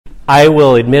I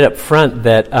will admit up front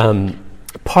that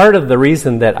part of the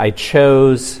reason that I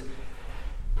chose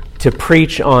to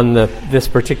preach on this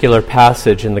particular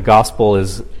passage in the Gospel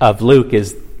of Luke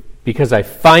is because I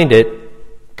find it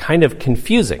kind of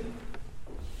confusing.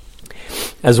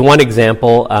 As one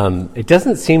example, it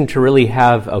doesn't seem to really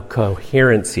have a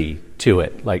coherency to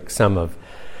it like some of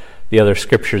the other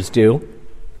scriptures do.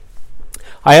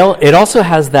 It also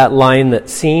has that line that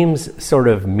seems sort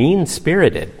of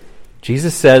mean-spirited.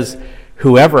 Jesus says,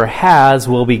 whoever has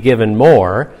will be given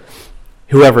more.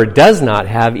 Whoever does not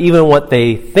have, even what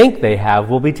they think they have,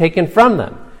 will be taken from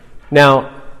them.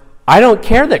 Now, I don't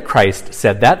care that Christ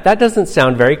said that. That doesn't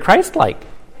sound very Christ-like.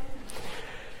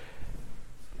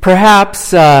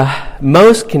 Perhaps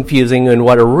most confusing and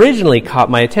what originally caught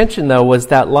my attention, though, was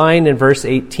that line in verse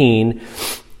 18,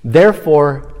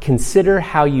 therefore consider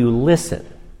how you listen.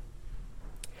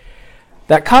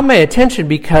 That caught my attention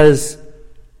because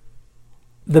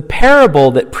the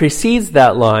parable that precedes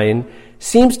that line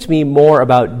seems to me more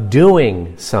about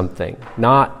doing something,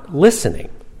 not listening.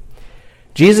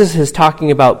 Jesus is talking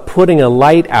about putting a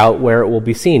light out where it will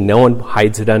be seen. No one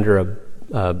hides it under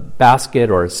a basket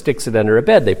or sticks it under a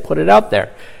bed. They put it out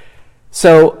there.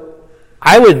 So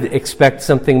I would expect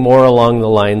something more along the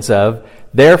lines of,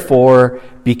 therefore,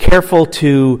 be careful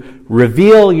to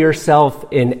reveal yourself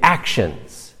in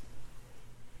actions.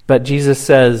 But Jesus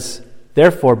says,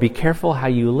 therefore, be careful how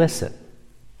you listen.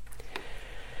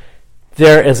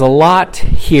 There is a lot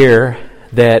here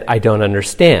that I don't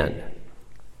understand.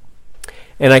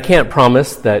 And I can't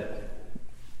promise that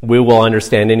we will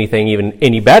understand anything even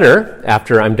any better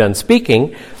after I'm done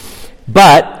speaking.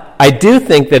 But I do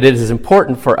think that it is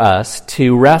important for us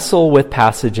to wrestle with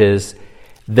passages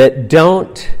that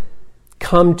don't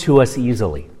come to us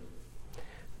easily,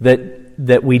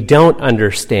 that we don't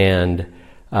understand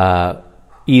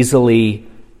easily,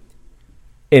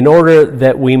 in order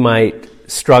that we might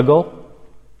struggle,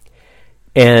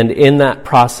 and in that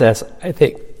process, I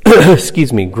think,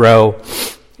 grow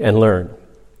and learn.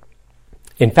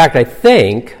 In fact, I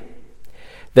think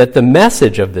that the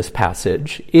message of this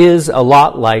passage is a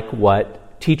lot like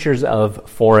what teachers of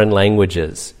foreign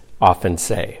languages often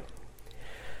say.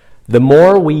 The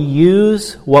more we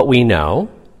use what we know,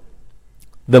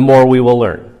 the more we will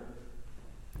learn.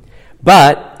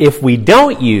 But if we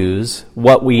don't use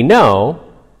what we know,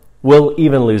 we'll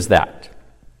even lose that.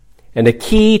 And a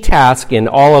key task in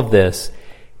all of this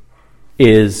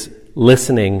is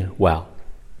listening well.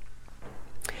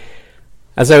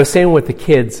 As I was saying with the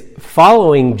kids,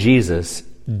 following Jesus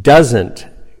doesn't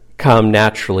come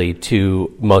naturally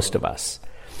to most of us.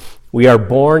 We are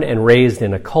born and raised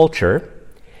in a culture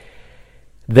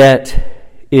that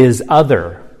is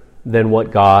other than what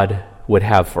God would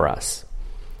have for us.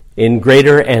 In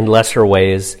greater and lesser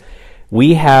ways,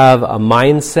 we have a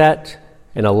mindset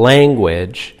and a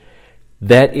language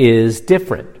that is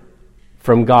different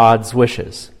from God's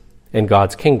wishes and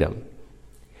God's kingdom.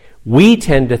 We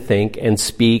tend to think and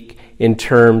speak in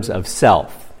terms of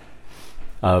self,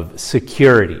 of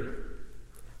security,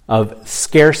 of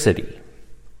scarcity.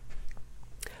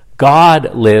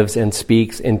 God lives and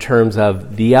speaks in terms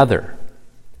of the other,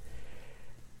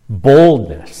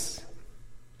 boldness,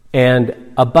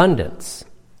 and abundance.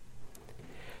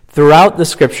 Throughout the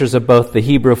scriptures of both the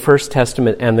Hebrew First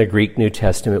Testament and the Greek New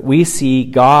Testament, we see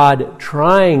God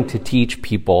trying to teach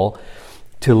people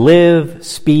to live,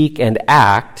 speak, and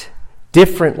act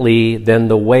differently than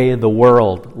the way the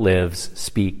world lives,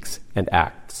 speaks, and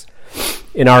acts.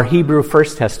 In our Hebrew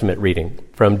First Testament reading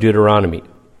from Deuteronomy,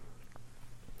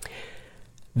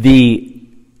 the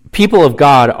people of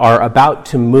God are about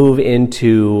to move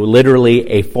into literally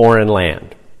a foreign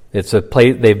land. It's a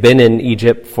place, they've been in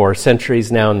Egypt for centuries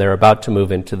now, and they're about to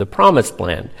move into the promised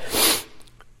land.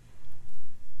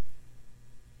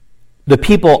 The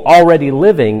people already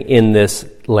living in this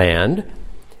land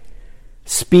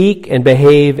speak and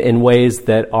behave in ways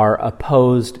that are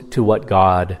opposed to what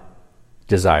God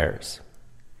desires.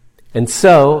 And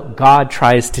so God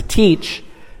tries to teach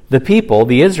the people,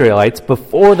 the Israelites,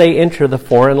 before they enter the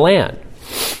foreign land.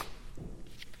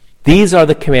 These are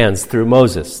the commands through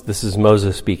Moses. This is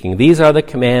Moses speaking. These are the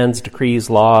commands, decrees,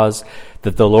 laws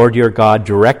that the Lord your God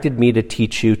directed me to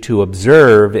teach you to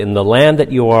observe in the land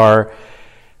that you are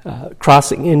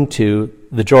crossing into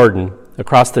the Jordan,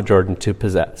 across the Jordan to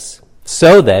possess,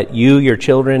 so that you, your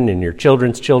children, and your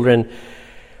children's children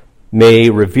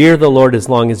may revere the Lord as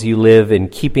long as you live in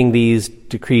keeping these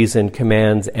decrees and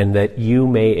commands, and that you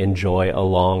may enjoy a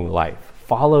long life.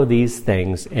 Follow these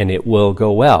things, and it will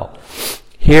go well.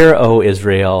 Hear, O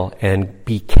Israel, and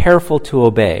be careful to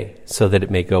obey, so that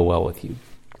it may go well with you.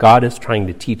 God is trying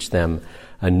to teach them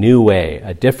a new way,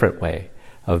 a different way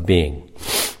of being.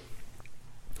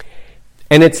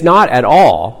 And it's not at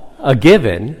all a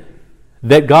given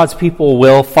that God's people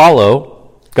will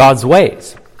follow God's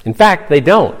ways. In fact, they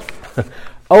don't.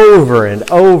 Over and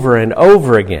over and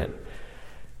over again.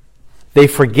 They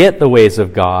forget the ways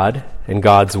of God and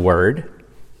God's word.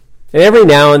 And every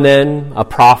now and then, a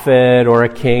prophet or a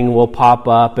king will pop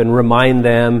up and remind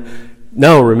them,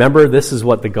 no, remember, this is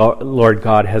what the Lord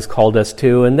God has called us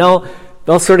to. And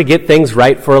they'll sort of get things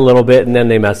right for a little bit, and then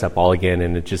they mess up all again,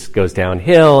 and it just goes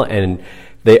downhill. And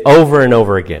they over and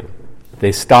over again,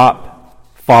 they stop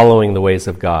following the ways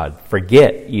of God,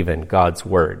 forget even God's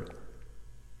word.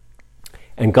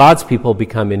 And God's people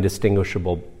become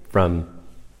indistinguishable from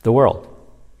the world.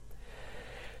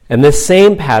 And this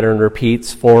same pattern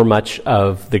repeats for much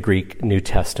of the Greek New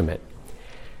Testament.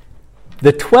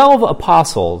 The 12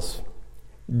 apostles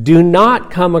do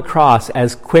not come across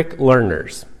as quick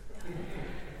learners.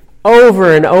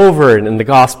 Over and over in the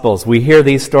Gospels, we hear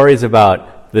these stories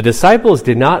about the disciples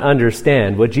did not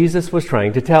understand what Jesus was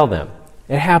trying to tell them.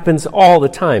 It happens all the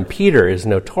time. Peter is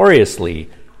notoriously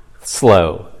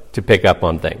slow to pick up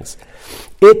on things.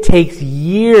 It takes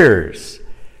years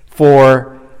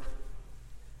for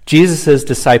Jesus'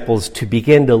 disciples to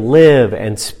begin to live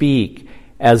and speak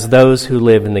as those who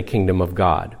live in the kingdom of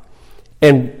God.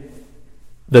 And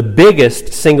the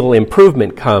biggest single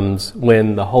improvement comes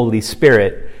when the Holy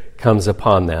Spirit comes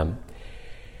upon them.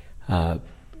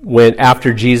 When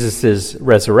after Jesus'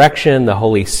 resurrection, the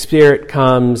Holy Spirit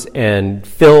comes and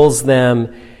fills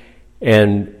them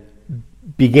and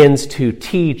begins to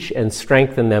teach and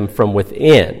strengthen them from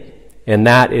within. And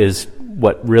that is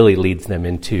what really leads them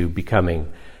into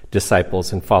becoming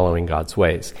disciples and following God's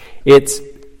ways. It's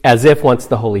as if once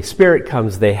the Holy Spirit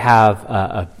comes, they have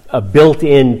a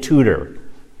built-in tutor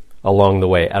along the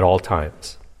way at all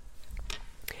times.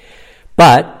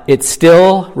 But it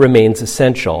still remains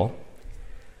essential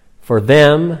for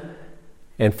them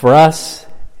and for us,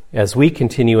 as we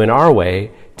continue in our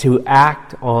way, to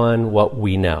act on what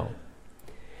we know.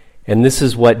 And this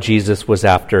is what Jesus was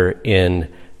after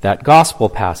in that gospel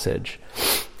passage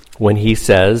when he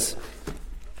says,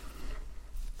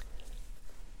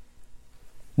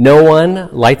 "No one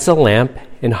lights a lamp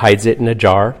and hides it in a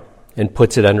jar and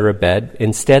puts it under a bed.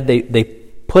 Instead, they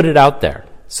put it out there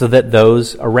so that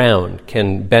those around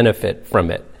can benefit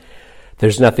from it.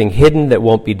 There's nothing hidden that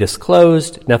won't be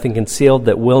disclosed, nothing concealed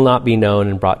that will not be known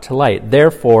and brought to light.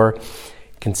 Therefore,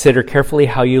 consider carefully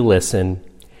how you listen.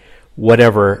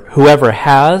 Whoever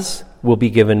has will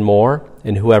be given more,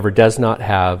 and whoever does not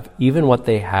have, even what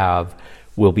they have,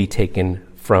 will be taken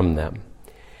from them."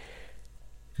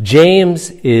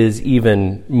 James is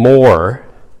even more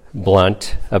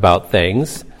blunt about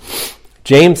things.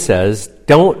 James says,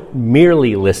 don't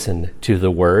merely listen to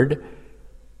the word,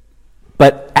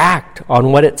 but act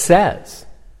on what it says.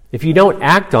 If you don't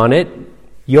act on it,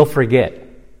 you'll forget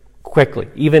quickly.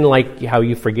 Even like how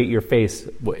you forget your face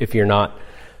if you're not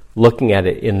looking at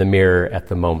it in the mirror at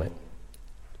the moment.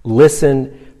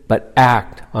 Listen, but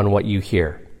act on what you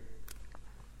hear.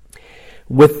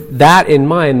 With that in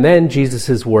mind, then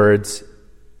Jesus' words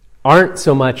aren't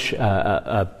so much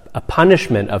a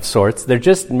punishment of sorts. They're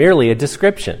just merely a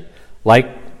description, like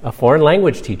a foreign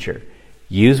language teacher.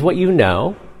 Use what you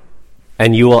know,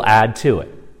 and you will add to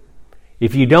it.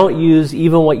 If you don't use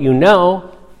even what you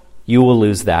know, you will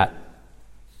lose that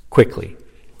quickly.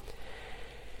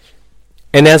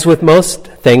 And as with most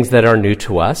things that are new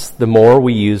to us, the more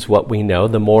we use what we know,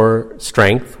 the more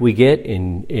strength we get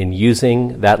in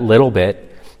using that little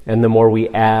bit, and the more we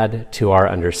add to our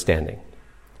understanding.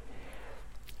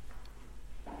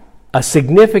 A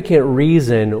significant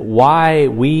reason why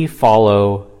we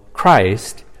follow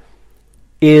Christ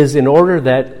is in order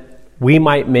that we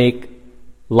might make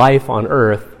life on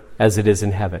earth as it is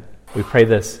in heaven. We pray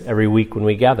this every week when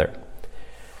we gather.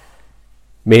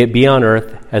 May it be on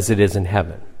earth as it is in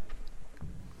heaven.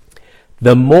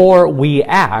 The more we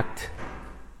act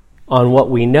on what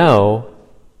we know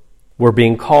we're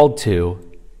being called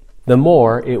to, the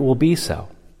more it will be so.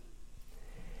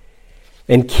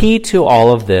 And key to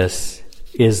all of this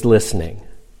is listening.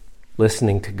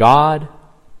 Listening to God,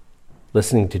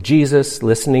 listening to Jesus,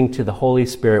 listening to the Holy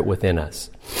Spirit within us.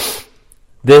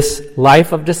 This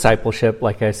life of discipleship,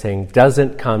 like I was saying,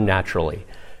 doesn't come naturally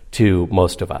to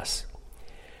most of us.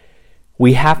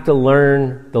 We have to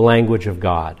learn the language of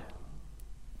God,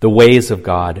 the ways of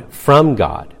God, from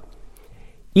God.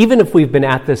 Even if we've been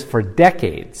at this for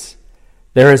decades,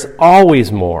 there is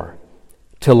always more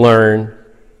to learn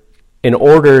in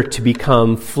order to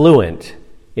become fluent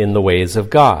in the ways of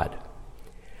God.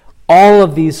 All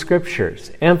of these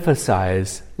scriptures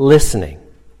emphasize listening.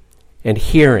 and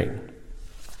hearing.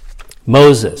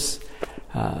 Moses,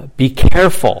 be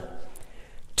careful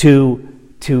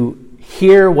to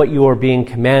hear what you are being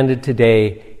commanded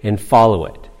today and follow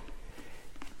it.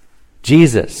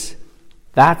 Jesus,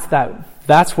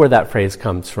 that's where that phrase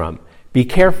comes from. Be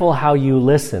careful how you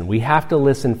listen. We have to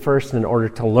listen first in order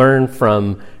to learn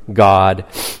from God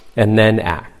and then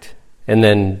act. And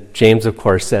then James, of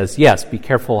course, says, yes, be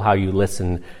careful how you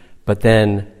listen, but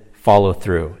then follow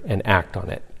through and act on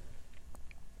it.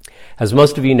 As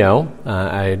most of you know,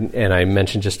 I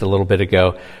mentioned just a little bit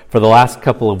ago, for the last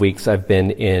couple of weeks I've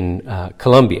been in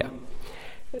Colombia.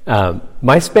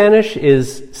 My Spanish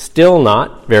is still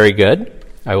not very good,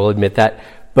 I will admit that,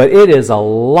 but it is a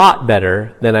lot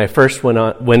better than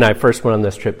when I first went on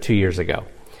this trip 2 years ago.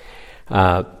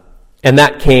 And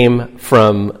that came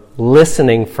from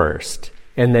listening first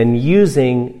and then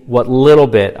using what little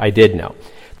bit I did know.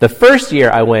 The first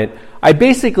year I went, I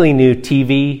basically knew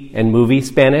TV and movie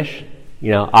Spanish,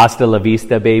 hasta la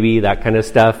vista, baby, that kind of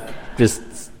stuff,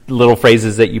 just little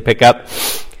phrases that you pick up.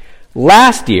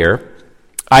 Last year,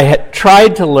 I had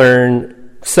tried to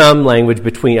learn some language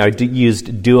I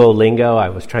used Duolingo. I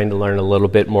was trying to learn a little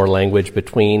bit more language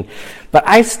but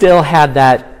I still had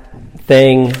that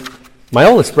thing. My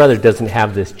oldest brother doesn't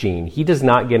have this gene. He does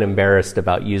not get embarrassed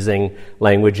about using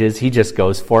languages. He just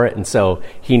goes for it, and so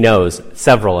he knows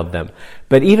several of them.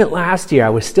 But even last year, I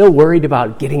was still worried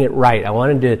about getting it right. I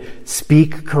wanted to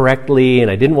speak correctly,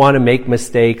 and I didn't want to make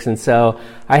mistakes, and so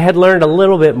I had learned a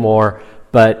little bit more,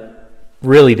 but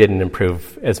really didn't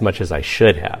improve as much as I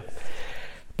should have.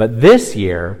 But this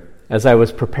year, as I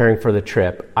was preparing for the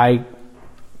trip,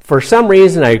 for some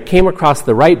reason, I came across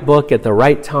the right book at the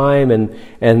right time,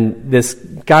 and this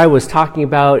guy was talking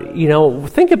about,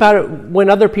 think about it when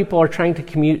other people are trying to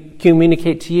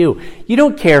communicate to you. You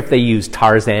don't care if they use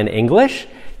Tarzan English.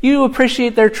 You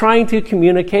appreciate they're trying to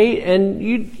communicate,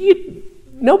 and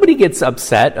nobody gets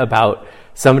upset about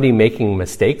somebody making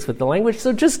mistakes with the language,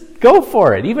 so just go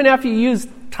for it. Even if you use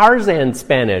Tarzan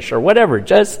Spanish or whatever,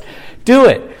 just do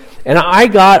it. And I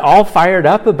got all fired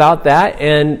up about that,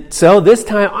 and so this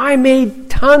time I made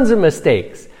tons of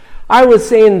mistakes. I was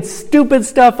saying stupid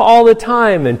stuff all the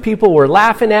time, and people were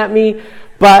laughing at me,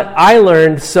 but I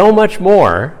learned so much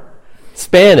more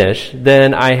Spanish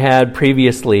than I had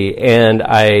previously, and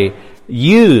I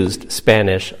used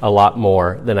Spanish a lot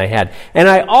more than I had. And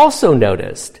I also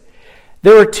noticed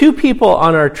there were 2 people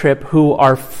on our trip who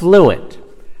are fluent.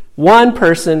 One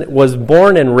person was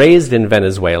born and raised in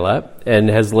Venezuela and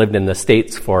has lived in the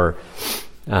States for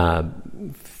a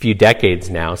few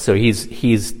decades now, so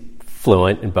he's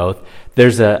fluent in both.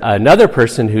 There's another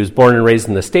person who's born and raised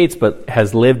in the States but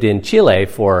has lived in Chile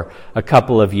for a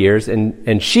couple of years,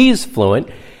 and she's fluent.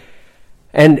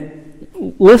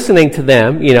 And listening to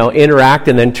them, interact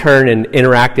and then turn and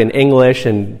interact in English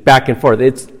and back and forth,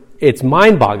 it's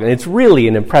mind-boggling. It's really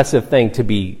an impressive thing to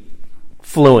be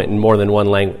fluent in more than one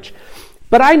language.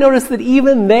 But I noticed that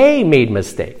even they made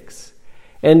mistakes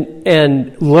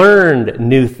and learned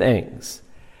new things.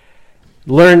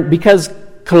 Because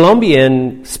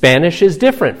Colombian Spanish is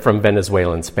different from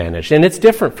Venezuelan Spanish, and it's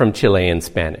different from Chilean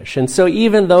Spanish. And so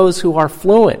even those who are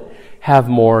fluent have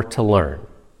more to learn.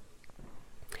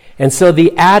 And so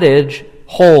the adage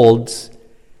holds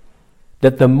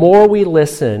that the more we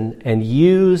listen and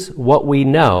use what we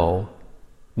know,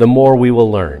 the more we will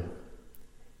learn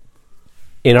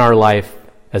in our life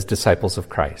as disciples of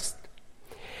Christ.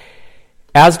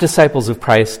 As disciples of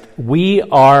Christ, we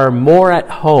are more at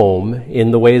home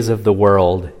in the ways of the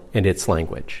world and its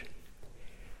language.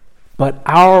 But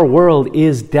our world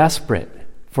is desperate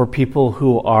for people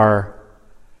who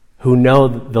know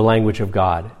the language of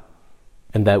God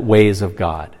and the ways of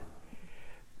God,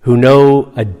 who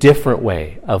know a different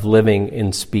way of living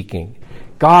and speaking.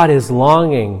 God is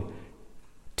longing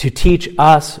to teach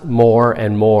us more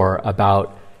and more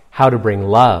about how to bring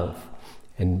love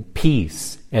and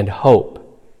peace and hope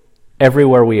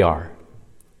everywhere we are.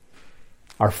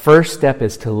 Our first step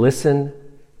is to listen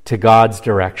to God's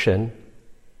direction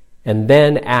and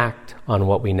then act on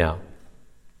what we know.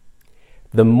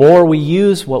 The more we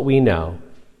use what we know,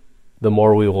 the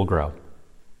more we will grow.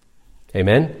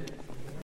 Amen?